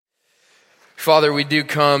Father, we do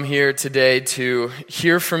come here today to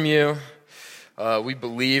hear from you. We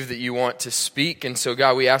believe that you want to speak, and so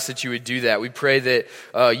God, we ask that you would do that. We pray that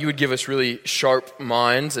you would give us really sharp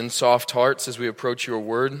minds and soft hearts as we approach your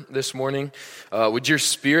word this morning. Would your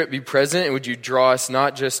spirit be present, and would you draw us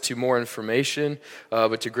not just to more information,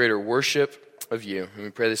 but to greater worship of you? And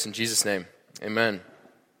we pray this in Jesus' name. Amen.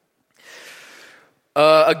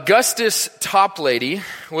 Augustus Toplady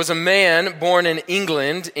was a man born in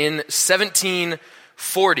England in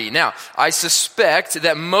 1740. Now, I suspect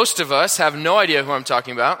that most of us have no idea who I'm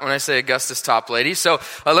talking about when I say Augustus Toplady. So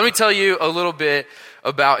let me tell you a little bit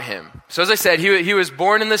about him. So as I said, he was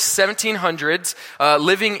born in the 1700s,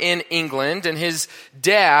 living in England, and his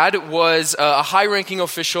dad was a high-ranking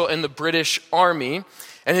official in the British Army,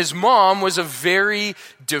 and his mom was a very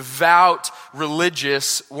devout,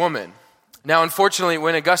 religious woman. Now, unfortunately,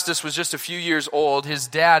 when Augustus was just a few years old, his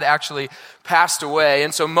dad actually passed away.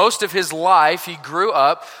 And so most of his life, he grew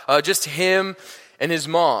up just him and his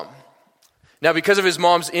mom. Now, because of his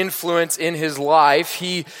mom's influence in his life,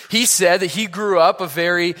 he said that he grew up a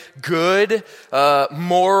very good,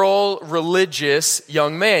 moral, religious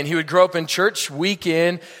young man. He would grow up in church week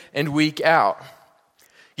in and week out.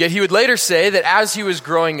 Yet he would later say that as he was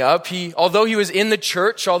growing up, although he was in the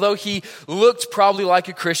church, although he looked probably like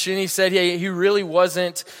a Christian, he said he really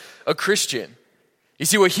wasn't a Christian. You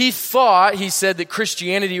see, what he thought, he said that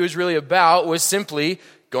Christianity was really about was simply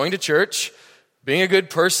going to church, being a good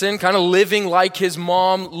person, kind of living like his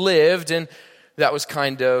mom lived, and that was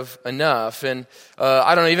kind of enough. And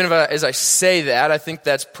I don't know, even as I say that, I think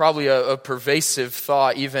that's probably a pervasive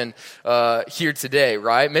thought even here today,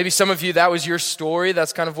 right? Maybe some of you, that was your story.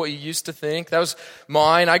 That's kind of what you used to think. That was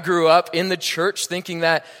mine. I grew up in the church thinking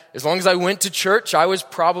that as long as I went to church, I was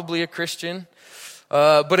probably a Christian.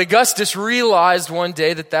 But Augustus realized one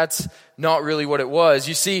day that that's not really what it was.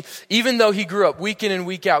 You see, even though he grew up week in and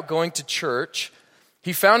week out going to church,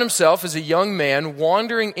 he found himself as a young man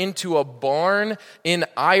wandering into a barn in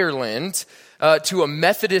Ireland to a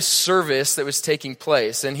Methodist service that was taking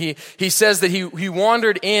place. And he says that he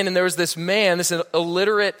wandered in, and there was this man, this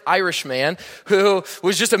illiterate Irish man, who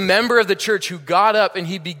was just a member of the church, who got up and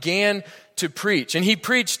he began to preach. And he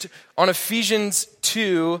preached on Ephesians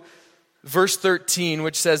 2, verse 13,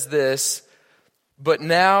 which says this: "But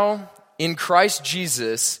now in Christ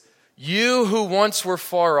Jesus, you who once were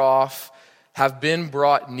far off have been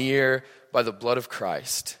brought near by the blood of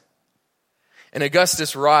Christ." And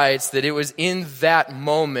Augustus writes that it was in that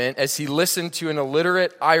moment, as he listened to an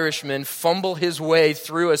illiterate Irishman fumble his way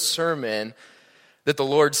through a sermon, that the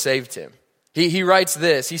Lord saved him. He writes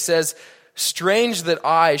this, he says, "Strange that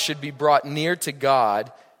I should be brought near to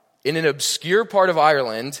God in an obscure part of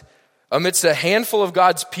Ireland, amidst a handful of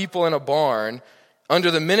God's people in a barn,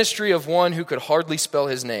 under the ministry of one who could hardly spell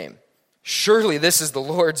his name. Surely this is the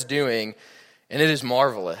Lord's doing, and it is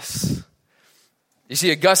marvelous." You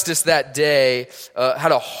see, Augustus that day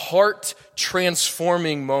had a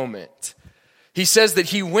heart-transforming moment. He says that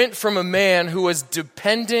he went from a man who was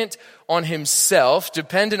dependent on himself,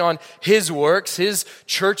 dependent on his works, his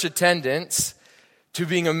church attendance, to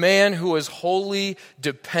being a man who was wholly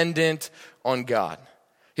dependent on God.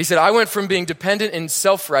 He said, I went from being dependent in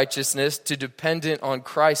self-righteousness to dependent on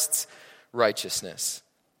Christ's righteousness.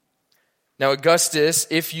 Now, Augustus,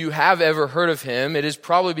 if you have ever heard of him, it is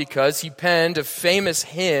probably because he penned a famous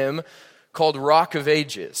hymn called Rock of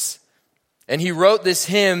Ages. And he wrote this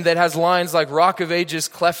hymn that has lines like, "Rock of Ages,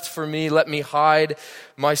 cleft for me, let me hide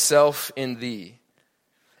myself in thee."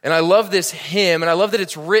 And I love this hymn, and I love that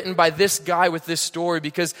it's written by this guy with this story,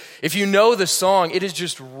 because if you know the song, it is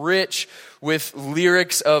just rich with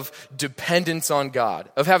lyrics of dependence on God,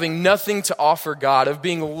 of having nothing to offer God, of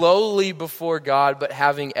being lowly before God, but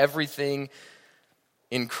having everything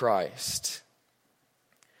in Christ.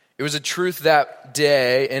 It was a truth that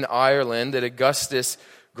day in Ireland that Augustus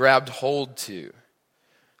grabbed hold to.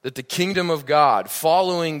 That the kingdom of God,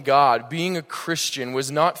 following God, being a Christian, was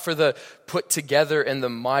not for the put together and the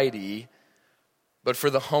mighty, but for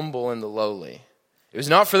the humble and the lowly. It was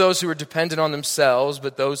not for those who were dependent on themselves,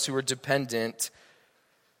 but those who were dependent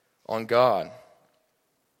on God.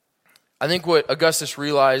 I think what Augustus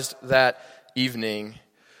realized that evening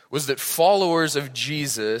was that followers of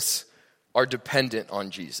Jesus are dependent on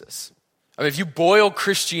Jesus. I mean, if you boil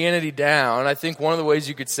Christianity down, I think one of the ways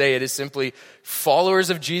you could say it is simply followers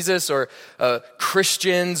of Jesus, or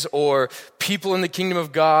Christians, or people in the kingdom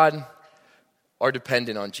of God are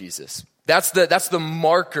dependent on Jesus. That's the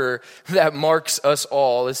marker that marks us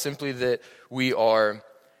all, is simply that we are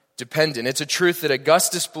dependent. It's a truth that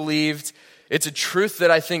Augustus believed. It's a truth that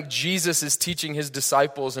I think Jesus is teaching his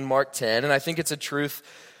disciples in Mark 10, and I think it's a truth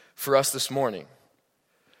for us this morning.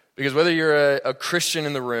 Because whether you're a Christian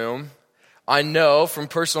in the room, I know from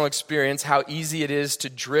personal experience how easy it is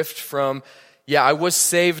to drift from, I was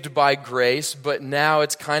saved by grace, but now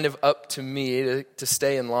it's kind of up to me to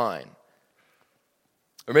stay in line.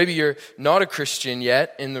 Or maybe you're not a Christian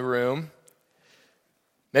yet in the room.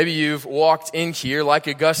 Maybe you've walked in here like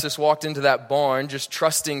Augustus walked into that barn, just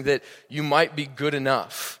trusting that you might be good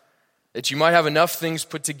enough, that you might have enough things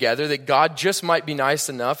put together, that God just might be nice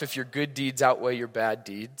enough if your good deeds outweigh your bad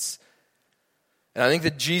deeds. And I think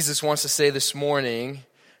that Jesus wants to say this morning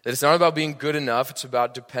that it's not about being good enough, it's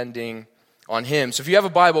about depending on Him. So if you have a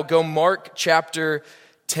Bible, go Mark chapter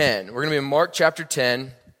 10. We're going to be in Mark chapter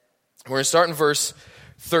 10. We're going to start in verse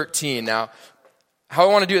 13. Now, how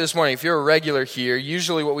I want to do it this morning, if you're a regular here,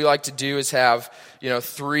 usually what we like to do is have,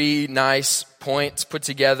 3 nice points put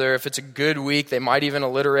together. If it's a good week, they might even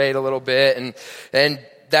alliterate a little bit, and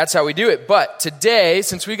that's how we do it. But today,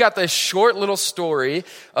 since we got this short little story,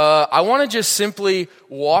 I want to just simply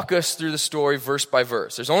walk us through the story verse by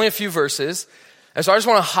verse. There's only a few verses, and so I just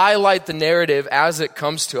want to highlight the narrative as it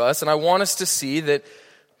comes to us, and I want us to see that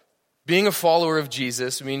being a follower of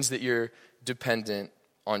Jesus means that you're dependent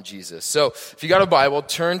on Jesus. So if you got a Bible,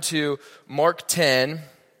 turn to Mark 10.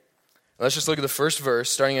 Let's just look at the first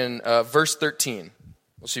verse, starting in verse 13.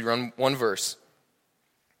 We'll see one verse.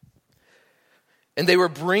 And they were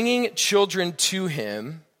bringing children to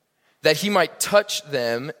him that he might touch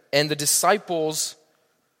them, and the disciples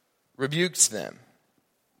rebuked them.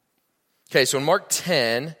 Okay, so in Mark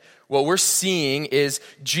 10, what we're seeing is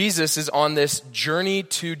Jesus is on this journey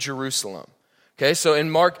to Jerusalem. Okay, so in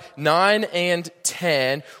Mark 9 and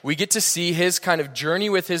 10, we get to see his kind of journey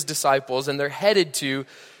with his disciples, and they're headed to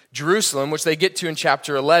Jerusalem, which they get to in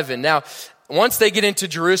chapter 11. Now, once they get into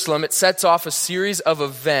Jerusalem, it sets off a series of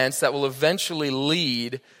events that will eventually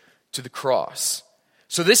lead to the cross.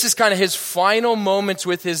 So this is kind of his final moments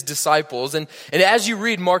with his disciples, and as you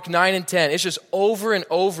read Mark 9 and 10, it's just over and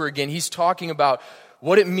over again, he's talking about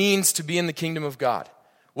what it means to be in the kingdom of God.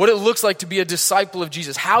 What it looks like to be a disciple of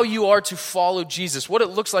Jesus, how you are to follow Jesus, what it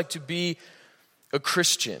looks like to be a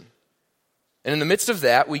Christian. And in the midst of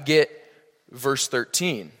that, we get verse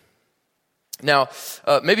 13. Now,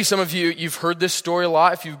 maybe some of you, you've heard this story a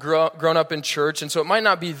lot if you've grown up in church, and so it might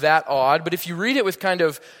not be that odd, but if you read it with kind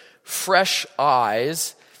of fresh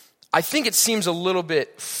eyes, I think it seems a little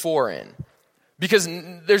bit foreign. Because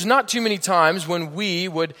there's not too many times when we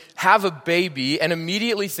would have a baby and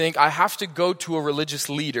immediately think, I have to go to a religious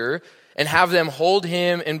leader and have them hold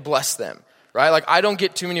him and bless them, right? Like, I don't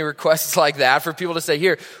get too many requests like that for people to say,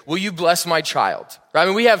 here, will you bless my child? Right? I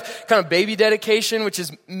mean, we have kind of baby dedication, which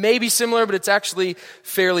is maybe similar, but it's actually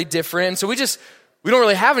fairly different. And so we don't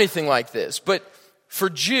really have anything like this. But for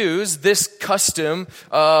Jews, this custom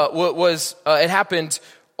it happened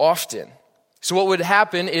often. So what would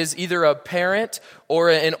happen is either a parent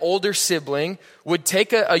or an older sibling would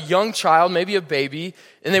take a young child, maybe a baby,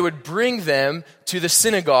 and they would bring them to the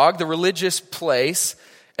synagogue, the religious place,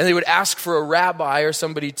 and they would ask for a rabbi or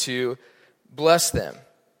somebody to bless them.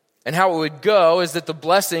 And how it would go is that the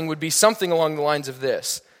blessing would be something along the lines of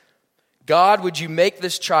this: God, would you make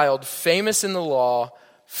this child famous in the law,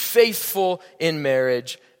 faithful in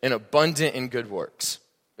marriage, and abundant in good works?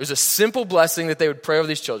 It was a simple blessing that they would pray over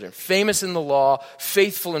these children. Famous in the law,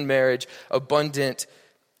 faithful in marriage, abundant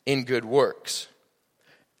in good works.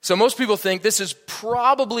 So most people think this is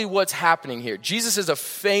probably what's happening here. Jesus is a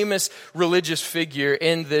famous religious figure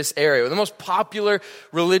in this area, the most popular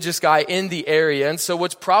religious guy in the area. And so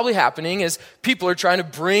what's probably happening is people are trying to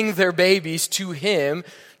bring their babies to him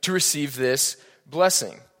to receive this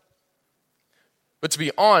blessing. But to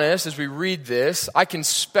be honest, as we read this, I can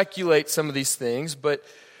speculate some of these things, but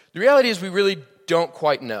the reality is we really don't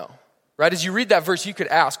quite know, right? As you read that verse, you could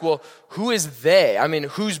ask, well, who is they? I mean,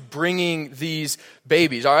 who's bringing these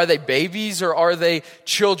babies? Are they babies or are they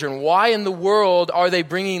children? Why in the world are they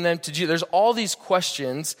bringing them to Jesus? There's all these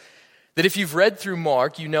questions that if you've read through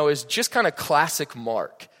Mark, you know is just kind of classic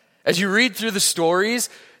Mark. As you read through the stories,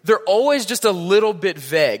 they're always just a little bit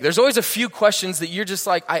vague. There's always a few questions that you're just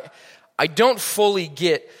like, I don't fully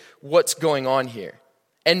get what's going on here.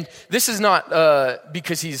 And this is not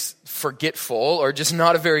because he's forgetful or just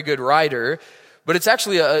not a very good writer, but it's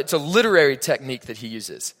actually it's a literary technique that he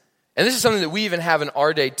uses. And this is something that we even have in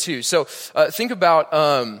our day too. So think about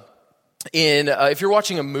if you're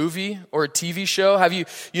watching a movie or a TV show, have you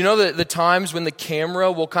know the times when the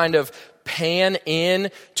camera will kind of pan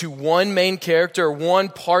in to one main character or one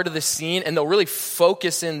part of the scene and they'll really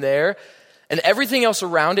focus in there and everything else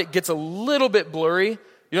around it gets a little bit blurry.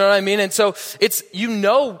 You know what I mean? And so it's,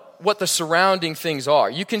 what the surrounding things are.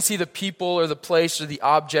 You can see the people or the place or the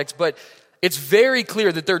objects, but it's very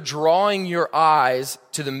clear that they're drawing your eyes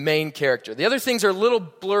to the main character. The other things are a little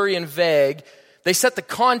blurry and vague. They set the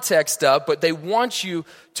context up, but they want you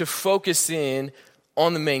to focus in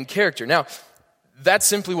on the main character. Now, that's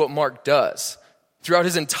simply what Mark does. Throughout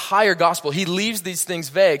his entire gospel, he leaves these things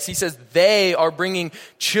vague. He says they are bringing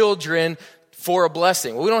children for a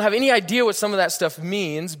blessing. Well, we don't have any idea what some of that stuff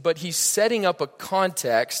means, but he's setting up a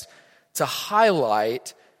context to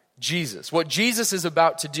highlight Jesus. What Jesus is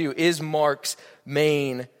about to do is Mark's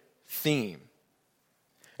main theme.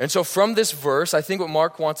 And so from this verse, I think what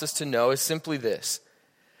Mark wants us to know is simply this,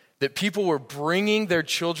 that people were bringing their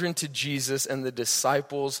children to Jesus and the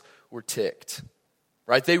disciples were ticked.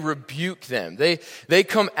 Right? They rebuke them. They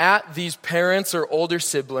come at these parents or older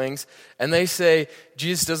siblings and they say,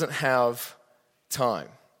 Jesus doesn't have time.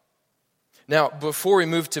 Now, before we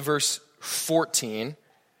move to verse 14,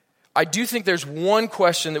 I do think there's one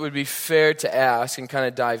question that would be fair to ask and kind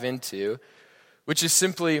of dive into, which is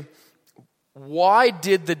simply, why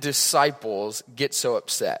did the disciples get so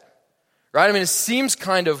upset? Right? I mean, it seems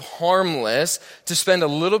kind of harmless to spend a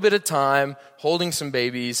little bit of time holding some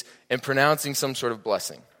babies and pronouncing some sort of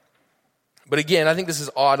blessing. But again, I think this is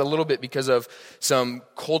odd a little bit because of some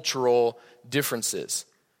cultural differences.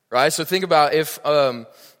 Right? So think about if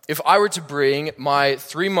I were to bring my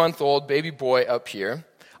 3-month-old baby boy up here,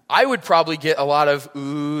 I would probably get a lot of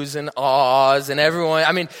oohs and ahs and everyone,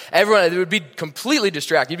 it would be completely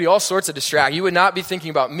distracted. You'd be all sorts of distracted. You would not be thinking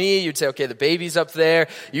about me. You'd say, okay, the baby's up there.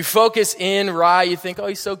 You focus in, right? You think, oh,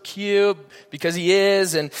 he's so cute because he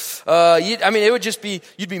is. And, it would just be,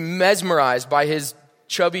 you'd be mesmerized by his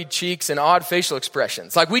chubby cheeks and odd facial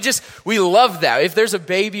expressions. Like we love that. If there's a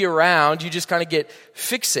baby around, you just kind of get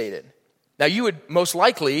fixated. Now you would most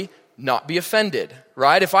likely not be offended,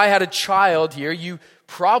 right? If I had a child here, you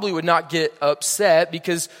probably would not get upset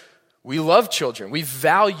because we love children. We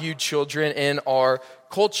value children in our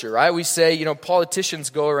culture, right? We say, politicians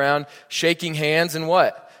go around shaking hands and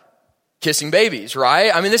what? Kissing babies,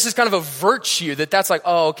 right? This is kind of a virtue that's like,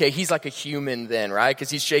 oh, okay, he's like a human then, right? Because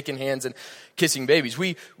he's shaking hands and kissing babies.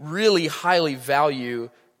 We really highly value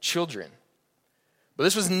children. But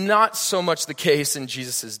this was not so much the case in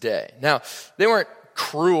Jesus' day. Now, they weren't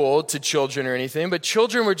cruel to children or anything, but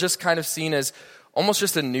children were just kind of seen as almost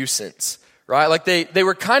just a nuisance, right? Like they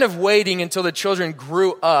were kind of waiting until the children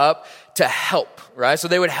grew up to help, right? So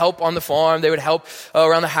they would help on the farm, they would help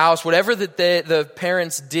around the house, whatever that the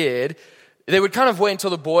parents did, they would kind of wait until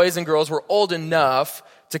the boys and girls were old enough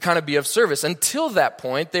to kind of be of service. Until that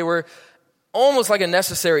point, they were almost like a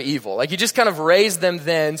necessary evil. Like you just kind of raise them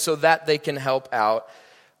then so that they can help out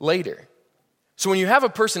later. So when you have a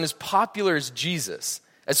person as popular as Jesus,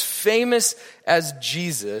 as famous as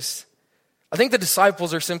Jesus, I think the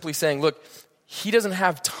disciples are simply saying, look, he doesn't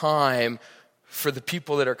have time for the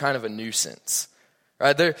people that are kind of a nuisance.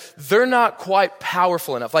 Right? They're not quite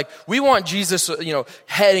powerful enough. Like we want Jesus,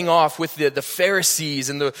 heading off with the Pharisees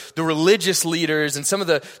and the religious leaders and some of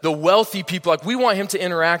the wealthy people. Like we want him to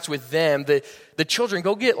interact with them. The children,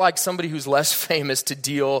 go get like somebody who's less famous to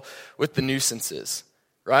deal with the nuisances.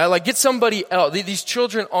 Right? Like get somebody else. These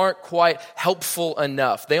children aren't quite helpful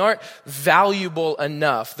enough. They aren't valuable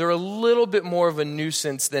enough. They're a little bit more of a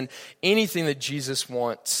nuisance than anything that Jesus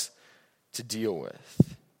wants to deal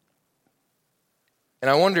with. And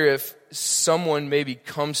I wonder if someone maybe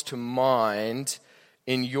comes to mind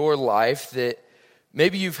in your life that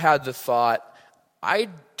maybe you've had the thought, I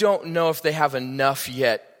don't know if they have enough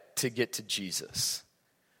yet to get to Jesus.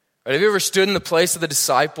 Right? Have you ever stood in the place of the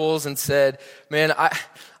disciples and said, man,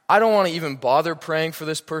 I don't want to even bother praying for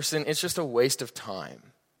this person. It's just a waste of time.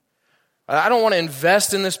 I don't want to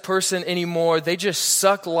invest in this person anymore. They just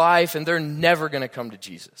suck life and they're never going to come to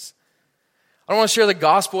Jesus. I don't want to share the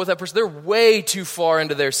gospel with that person. They're way too far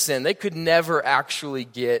into their sin. They could never actually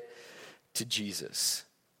get to Jesus.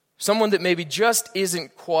 Someone that maybe just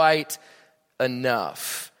isn't quite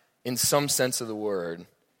enough in some sense of the word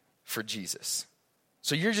for Jesus.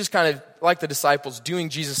 So you're just kind of like the disciples doing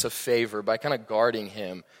Jesus a favor by kind of guarding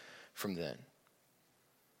him from them.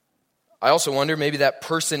 I also wonder maybe that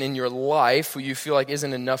person in your life who you feel like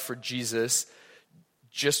isn't enough for Jesus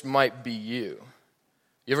just might be you.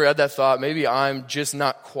 You ever had that thought, maybe I'm just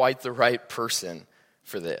not quite the right person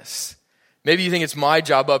for this? Maybe you think it's my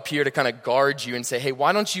job up here to kind of guard you and say, hey,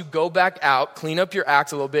 why don't you go back out, clean up your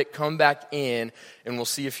act a little bit, come back in, and we'll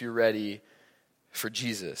see if you're ready for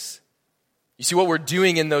Jesus. You see, what we're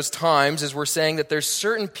doing in those times is we're saying that there's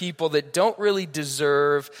certain people that don't really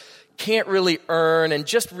deserve, can't really earn, and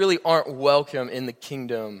just really aren't welcome in the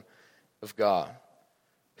kingdom of God.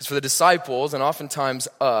 Because for the disciples, and oftentimes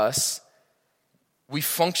us, we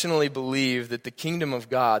functionally believe that the kingdom of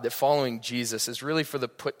God, that following Jesus is really for the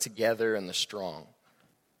put together and the strong.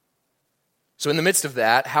 So in the midst of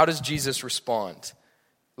that, how does Jesus respond?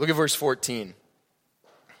 Look at verse 14.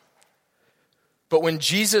 But when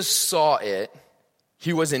Jesus saw it,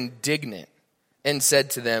 he was indignant and said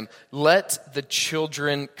to them, "Let the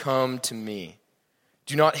children come to me.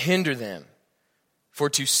 Do not hinder them, for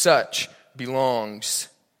to such belongs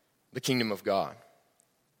the kingdom of God."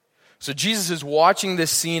 So Jesus is watching this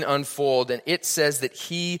scene unfold, and it says that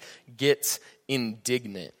he gets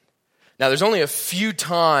indignant. Now, there's only a few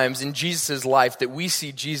times in Jesus' life that we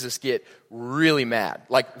see Jesus get really mad,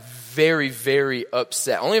 like very, very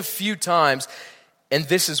upset. Only a few times, and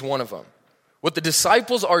this is one of them. What the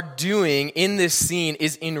disciples are doing in this scene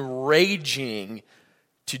is enraging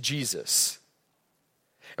to Jesus.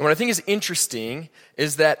 And what I think is interesting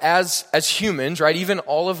is that as humans, right, even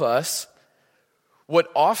all of us, what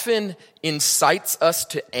often incites us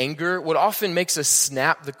to anger, what often makes us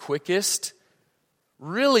snap the quickest,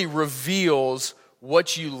 really reveals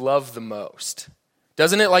what you love the most.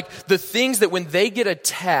 Doesn't it? Like the things that when they get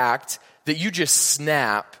attacked, that you just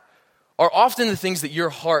snap, are often the things that your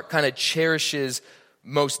heart kind of cherishes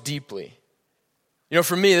most deeply. You know,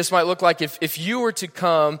 for me, this might look like if you were to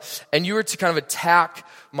come and you were to kind of attack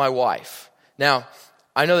my wife. Now,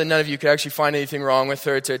 I know that none of you could actually find anything wrong with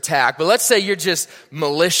her to attack, but let's say you're just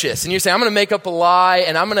malicious and you say, I'm going to make up a lie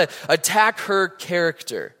and I'm going to attack her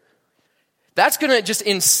character. That's going to just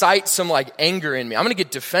incite some like anger in me. I'm going to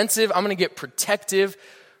get defensive. I'm going to get protective.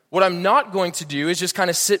 What I'm not going to do is just kind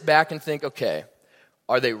of sit back and think, okay,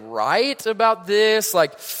 are they right about this?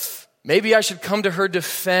 Like, maybe I should come to her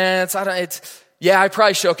defense. I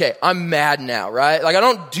probably should. Okay, I'm mad now, right? Like, I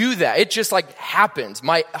don't do that. It just like happens.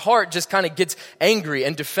 My heart just kind of gets angry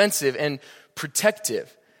and defensive and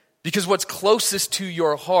protective. Because what's closest to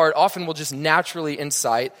your heart often will just naturally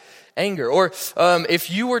incite anger. Or that's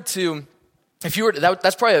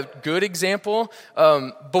probably a good example,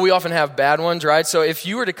 but we often have bad ones, right? So if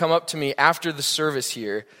you were to come up to me after the service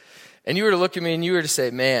here, and you were to look at me and you were to say,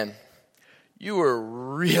 man, you were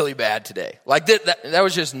really bad today. Like that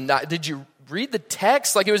was just not, did you read the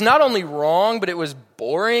text? Like it was not only wrong, but it was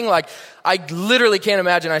boring. Like I literally can't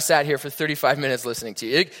imagine I sat here for 35 minutes listening to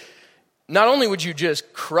you. Not only would you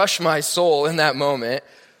just crush my soul in that moment,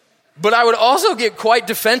 but I would also get quite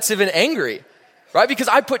defensive and angry, right? Because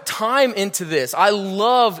I put time into this. I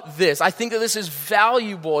love this. I think that this is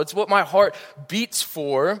valuable. It's what my heart beats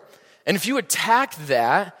for. And if you attack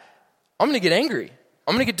that, I'm going to get angry.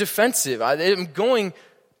 I'm going to get defensive. I'm going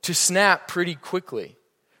to snap pretty quickly.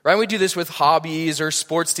 Right? We do this with hobbies or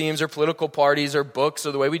sports teams or political parties or books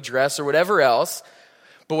or the way we dress or whatever else.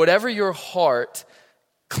 But whatever your heart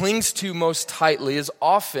clings to most tightly is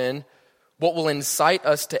often what will incite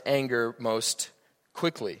us to anger most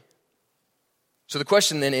quickly. So the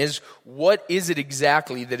question then is, what is it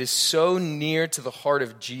exactly that is so near to the heart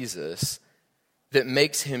of Jesus that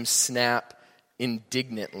makes him snap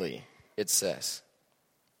indignantly, it says?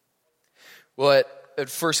 Well, at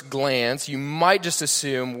first glance, you might just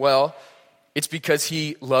assume, well, it's because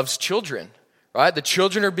he loves children, right? The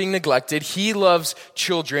children are being neglected. He loves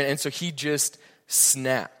children, and so he just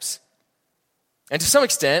snaps. And to some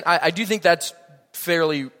extent, I do think that's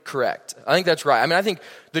fairly correct. I think that's right. I mean, I think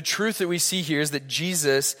the truth that we see here is that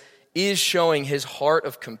Jesus is showing his heart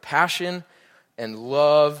of compassion and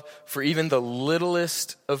love for even the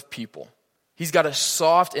littlest of people. He's got a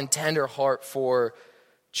soft and tender heart for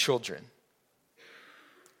children.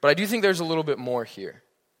 But I do think there's a little bit more here.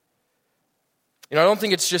 I don't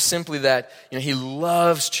think it's just simply that, he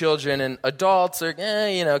loves children and adults are,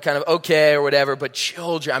 kind of okay or whatever, but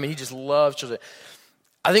children, he just loves children.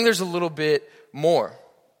 I think there's a little bit more.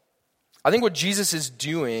 I think what Jesus is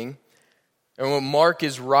doing and what Mark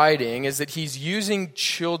is writing is that he's using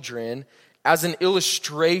children as an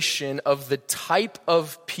illustration of the type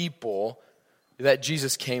of people that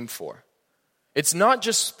Jesus came for. It's not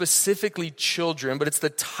just specifically children, but it's the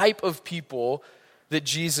type of people that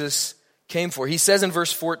Jesus came for. He says in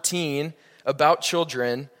verse 14 about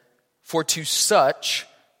children, for to such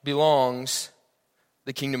belongs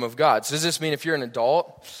the kingdom of God. So does this mean if you're an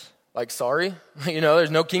adult, sorry,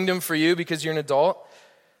 there's no kingdom for you because you're an adult?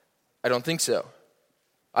 I don't think so.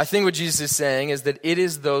 I think what Jesus is saying is that it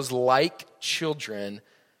is those like children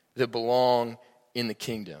that belong in the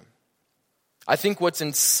kingdom. I think what's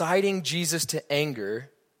inciting Jesus to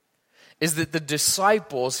anger is that the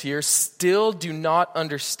disciples here still do not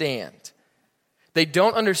understand. They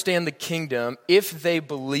don't understand the kingdom if they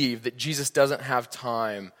believe that Jesus doesn't have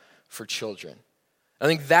time for children. I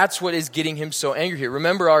think that's what is getting him so angry here.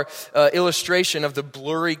 Remember our illustration of the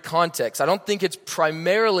blurry context. I don't think it's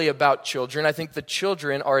primarily about children. I think the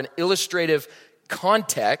children are an illustrative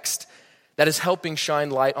context that is helping shine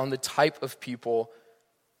light on the type of people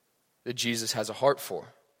that Jesus has a heart for.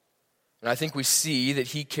 And I think we see that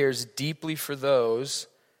he cares deeply for those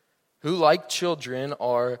who, like children,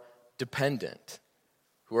 are dependent,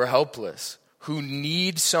 who are helpless, who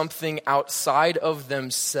need something outside of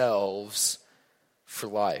themselves for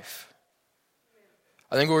life.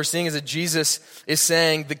 I think what we're seeing is that Jesus is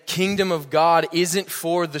saying the kingdom of God isn't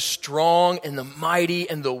for the strong and the mighty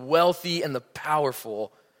and the wealthy and the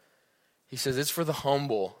powerful. He says it's for the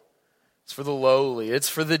humble, it's for the lowly, it's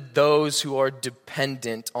for those who are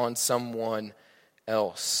dependent on someone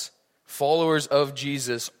else. Followers of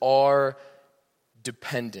Jesus are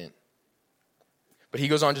dependent. But he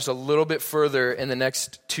goes on just a little bit further in the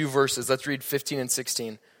next two verses. Let's read 15 and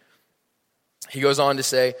 16. He goes on to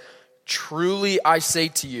say, "Truly I say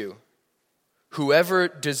to you, whoever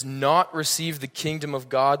does not receive the kingdom of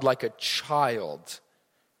God like a child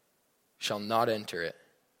shall not enter it."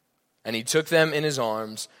 And he took them in his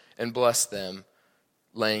arms and blessed them,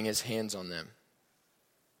 laying his hands on them.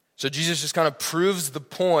 So Jesus just kind of proves the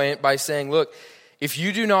point by saying, look, if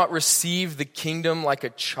you do not receive the kingdom like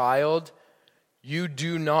a child, you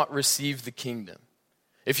do not receive the kingdom.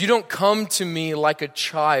 If you don't come to me like a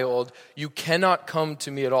child, you cannot come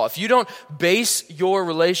to me at all. If you don't base your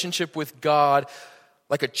relationship with God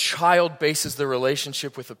like a child bases their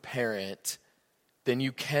relationship with a parent, then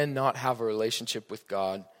you cannot have a relationship with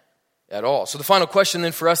God at all. So the final question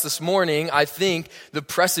then for us this morning, I think the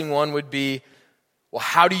pressing one would be, well,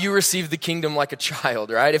 how do you receive the kingdom like a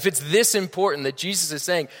child, right? If it's this important that Jesus is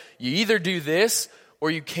saying, you either do this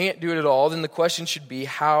or you can't do it at all, then the question should be,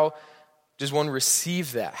 how does one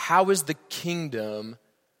receive that? How is the kingdom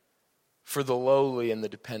for the lowly and the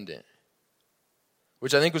dependent?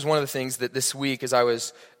 Which I think was one of the things that this week, as I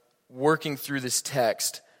was working through this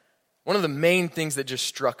text, one of the main things that just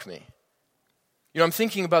struck me. You know, I'm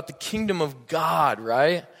thinking about the kingdom of God,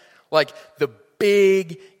 right? Like the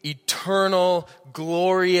big, eternal,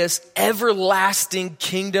 glorious, everlasting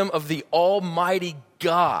kingdom of the Almighty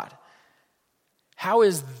God. How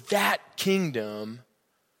is that kingdom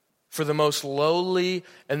for the most lowly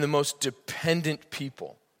and the most dependent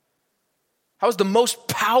people? How does the most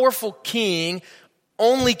powerful king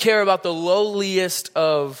only care about the lowliest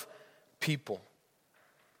of people?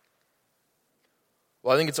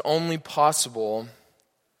 Well, I think it's only possible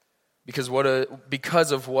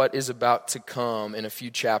because of what is about to come in a few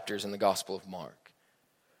chapters in the Gospel of Mark.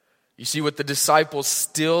 You see, what the disciples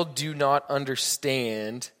still do not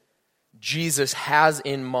understand, Jesus has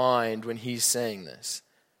in mind when he's saying this.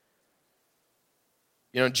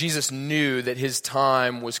 You know, Jesus knew that his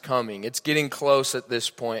time was coming. It's getting close at this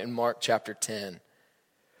point in Mark chapter 10.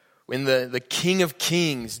 When the King of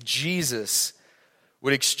Kings, Jesus,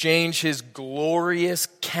 would exchange his glorious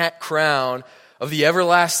crown of the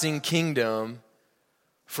everlasting kingdom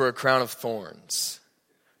for a crown of thorns.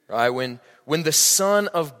 Right? When the Son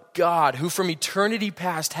of God, who from eternity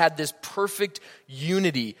past had this perfect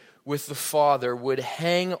unity with the Father, would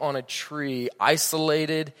hang on a tree,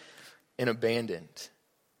 isolated and abandoned.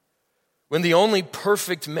 When the only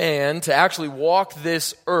perfect man to actually walk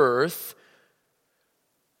this earth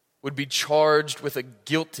would be charged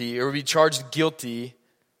guilty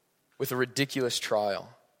with a ridiculous trial.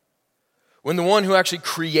 When the one who actually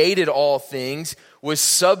created all things was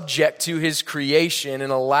subject to his creation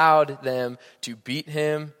and allowed them to beat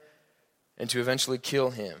him and to eventually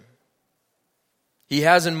kill him. He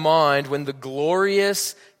has in mind when the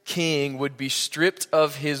glorious king would be stripped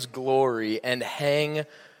of his glory and hang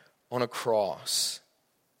on a cross.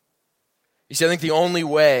 You see, I think the only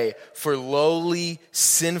way for lowly,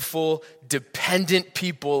 sinful, dependent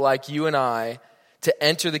people like you and I to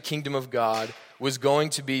enter the kingdom of God was going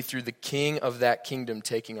to be through the king of that kingdom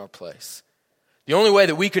taking our place. The only way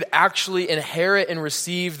that we could actually inherit and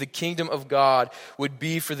receive the kingdom of God would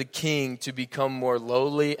be for the king to become more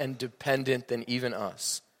lowly and dependent than even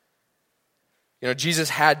us. You know, Jesus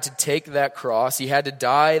had to take that cross. He had to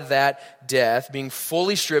die that death, being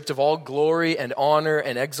fully stripped of all glory and honor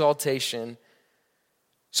and exaltation,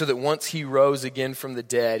 so that once he rose again from the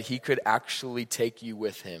dead, he could actually take you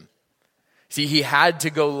with him. See, he had to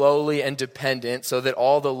go lowly and dependent so that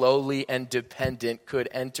all the lowly and dependent could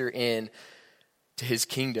enter in to his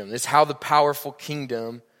kingdom. This is how the powerful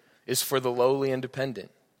kingdom is for the lowly and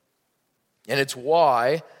dependent. And it's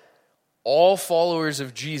why all followers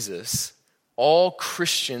of Jesus, all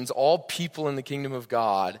Christians, all people in the kingdom of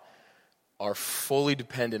God are fully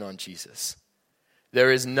dependent on Jesus.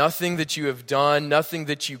 There is nothing that you have done, nothing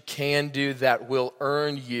that you can do that will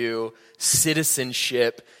earn you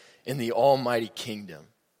citizenship in the almighty kingdom.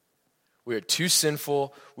 We are too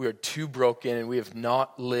sinful, we are too broken, and we have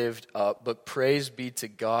not lived up. But praise be to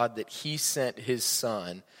God that he sent his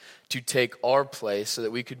Son to take our place so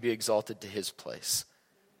that we could be exalted to his place.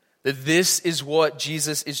 That this is what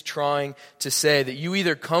Jesus is trying to say, that you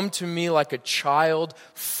either come to me like a child,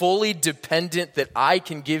 fully dependent that I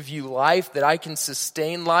can give you life, that I can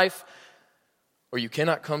sustain life, or you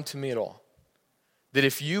cannot come to me at all. That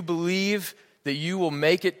if you believe that you will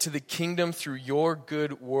make it to the kingdom through your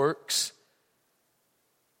good works,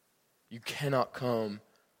 you cannot come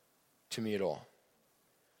to me at all.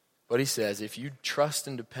 But he says, if you trust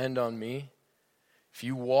and depend on me, if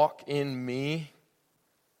you walk in me,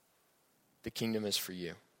 the kingdom is for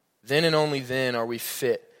you. Then and only then are we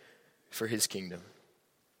fit for his kingdom.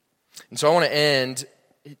 And so I want to end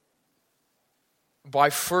by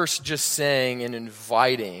first just saying and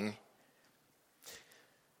inviting.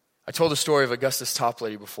 I told the story of Augustus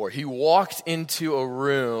Toplady before. He walked into a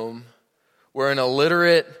room where an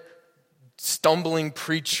illiterate, stumbling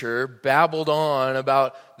preacher babbled on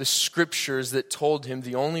about the scriptures that told him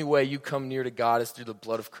the only way you come near to God is through the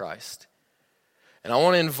blood of Christ. And I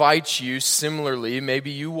want to invite you similarly,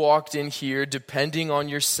 maybe you walked in here depending on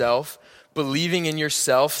yourself, believing in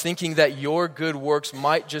yourself, thinking that your good works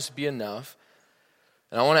might just be enough.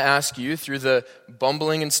 And I want to ask you, through the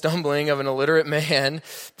bumbling and stumbling of an illiterate man,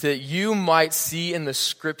 that you might see in the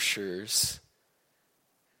scriptures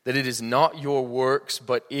that it is not your works,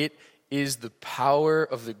 but it is the power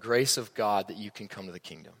of the grace of God that you can come to the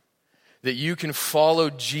kingdom. That you can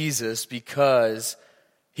follow Jesus because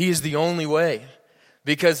he is the only way.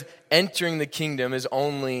 Because entering the kingdom is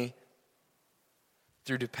only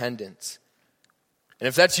through dependence. And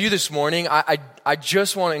if that's you this morning, I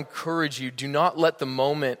just want to encourage you, do not let the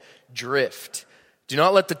moment drift. Do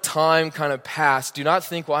not let the time kind of pass. Do not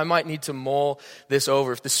think, well, I might need to mull this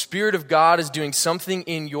over. If the Spirit of God is doing something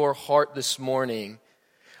in your heart this morning,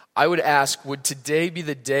 I would ask, would today be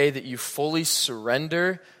the day that you fully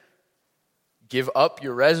surrender, give up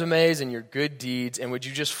your resumes and your good deeds, and would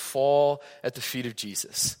you just fall at the feet of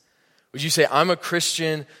Jesus? Would you say, I'm a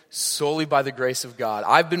Christian solely by the grace of God.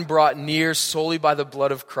 I've been brought near solely by the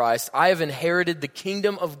blood of Christ. I have inherited the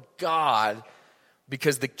kingdom of God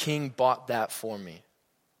because the King bought that for me.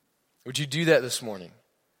 Would you do that this morning?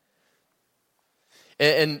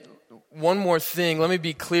 And one more thing, let me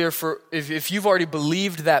be clear, for if you've already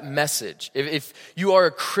believed that message, if you are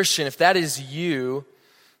a Christian, if that is you,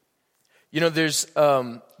 you know, there's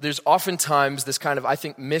oftentimes this kind of, I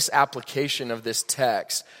think, misapplication of this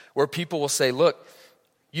text where people will say, look,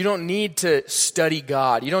 you don't need to study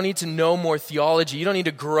God. You don't need to know more theology. You don't need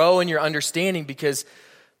to grow in your understanding because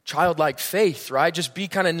childlike faith, right? Just be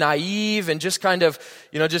kind of naive and just kind of,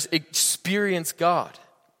 just experience God.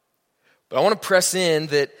 But I want to press in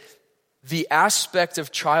that the aspect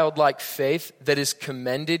of childlike faith that is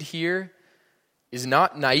commended here is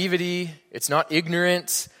not naivety, it's not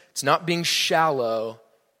ignorance, it's not being shallow,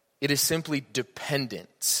 it is simply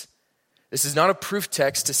dependence. This is not a proof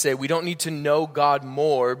text to say we don't need to know God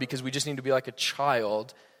more because we just need to be like a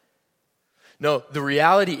child. No, the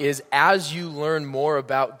reality is as you learn more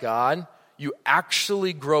about God, you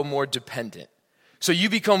actually grow more dependent. So you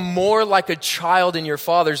become more like a child in your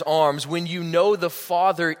Father's arms when you know the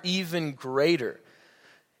Father even greater.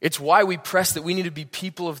 It's why we press that we need to be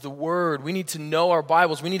people of the Word. We need to know our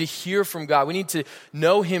Bibles. We need to hear from God. We need to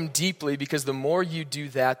know him deeply because the more you do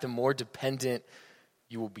that, the more dependent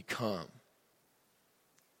you will become.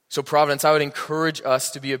 So Providence, I would encourage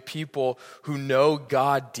us to be a people who know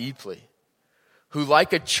God deeply, who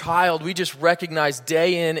like a child, we just recognize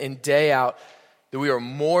day in and day out that we are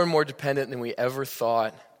more and more dependent than we ever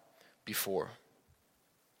thought before.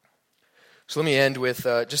 So let me end with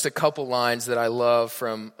just a couple lines that I love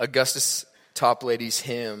from Augustus Toplady's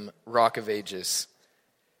hymn, Rock of Ages.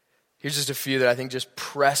 Here's just a few that I think just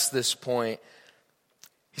press this point.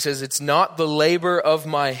 He says, it's not the labor of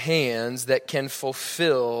my hands that can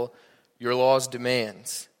fulfill your law's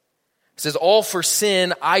demands. He says, all for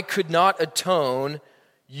sin I could not atone.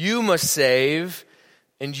 You must save,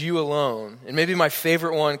 and you alone. And maybe my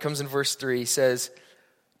favorite one comes in verse 3. He says,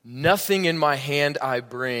 nothing in my hand I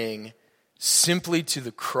bring, simply to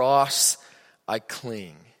the cross I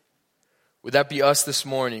cling. Would that be us this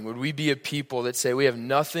morning? Would we be a people that say we have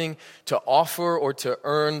nothing to offer or to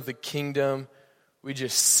earn the kingdom? We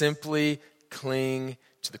just simply cling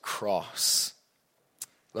to the cross.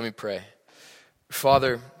 Let me pray.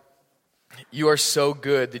 Father, you are so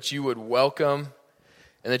good that you would welcome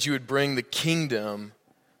and that you would bring the kingdom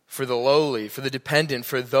for the lowly, for the dependent,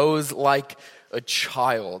 for those like a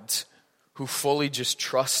child who fully just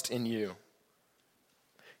trust in you.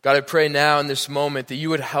 God, I pray now in this moment that you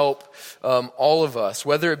would help all of us,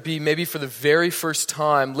 whether it be maybe for the very first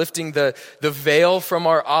time, lifting the veil from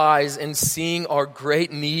our eyes and seeing our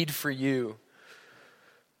great need for you.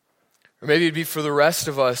 Or maybe it'd be for the rest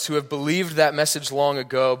of us who have believed that message long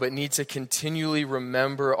ago, but need to continually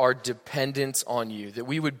remember our dependence on you, that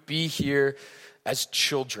we would be here as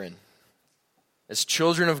children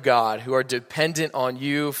of God who are dependent on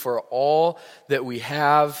you for all that we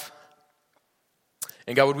have.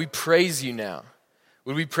 And God, would we praise you now?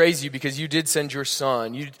 Would we praise you because you did send your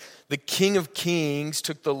son? The King of Kings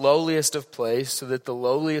took the lowliest of place so that the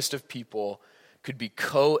lowliest of people could be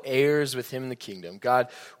co-heirs with him in the kingdom. God,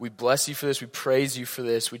 we bless you for this. We praise you for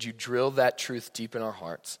this. Would you drill that truth deep in our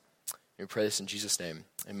hearts? We pray this in Jesus' name.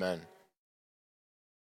 Amen.